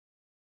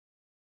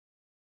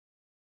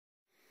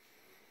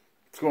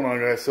What's going on,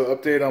 guys? So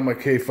update on my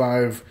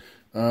K5.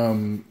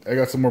 I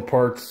got some more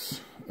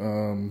parts.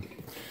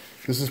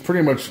 This is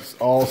pretty much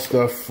all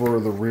stuff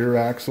for the rear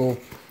axle.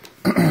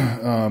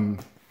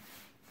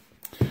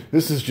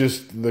 This is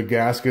just the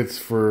gaskets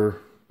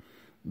for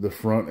the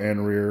front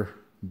and rear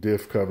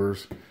diff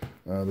covers.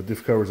 The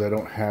diff covers I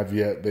don't have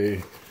yet.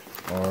 They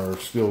are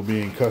still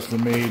being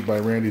custom made by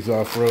Randy's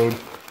Off-Road,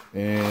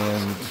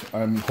 and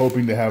I'm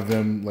hoping to have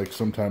them like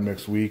sometime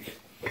next week.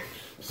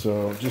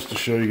 So just to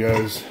show you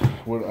guys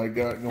what I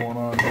got going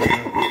on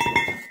here.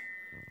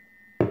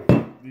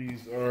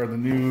 These are the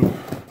new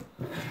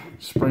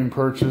spring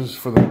perches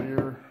for the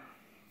rear.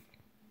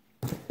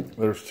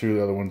 There's two of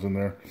the other ones in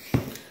there.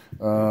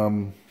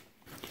 And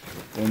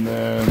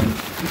then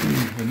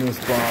in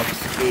this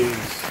box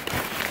is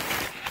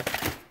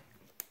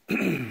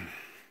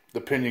the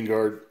pinion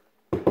guard.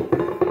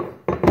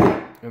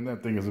 And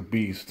that thing is a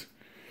beast.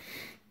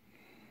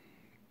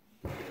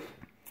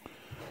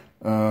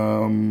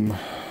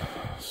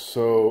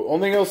 So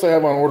only thing else I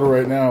have on order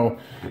right now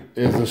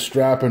is a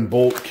strap and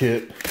bolt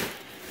kit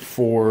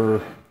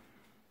for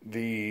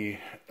the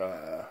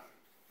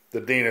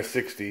Dana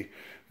 60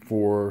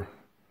 for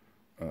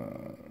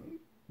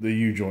the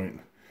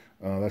U-joint.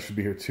 That should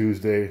be here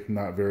Tuesday.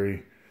 Not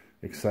very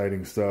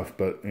exciting stuff,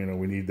 but you know,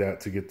 we need that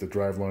to get the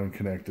driveline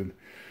connected.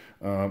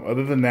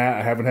 Other than that,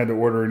 I haven't had to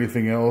order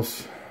anything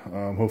else.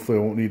 Hopefully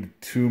I won't need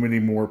too many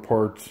more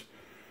parts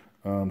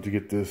to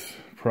get this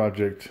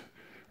project,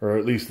 or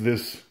at least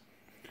this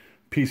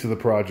piece of the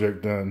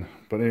project done.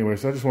 But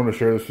anyways, I just wanted to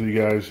share this with you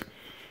guys,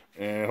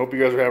 and I hope you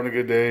guys are having a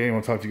good day, and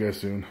we'll talk to you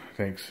guys soon.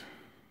 Thanks.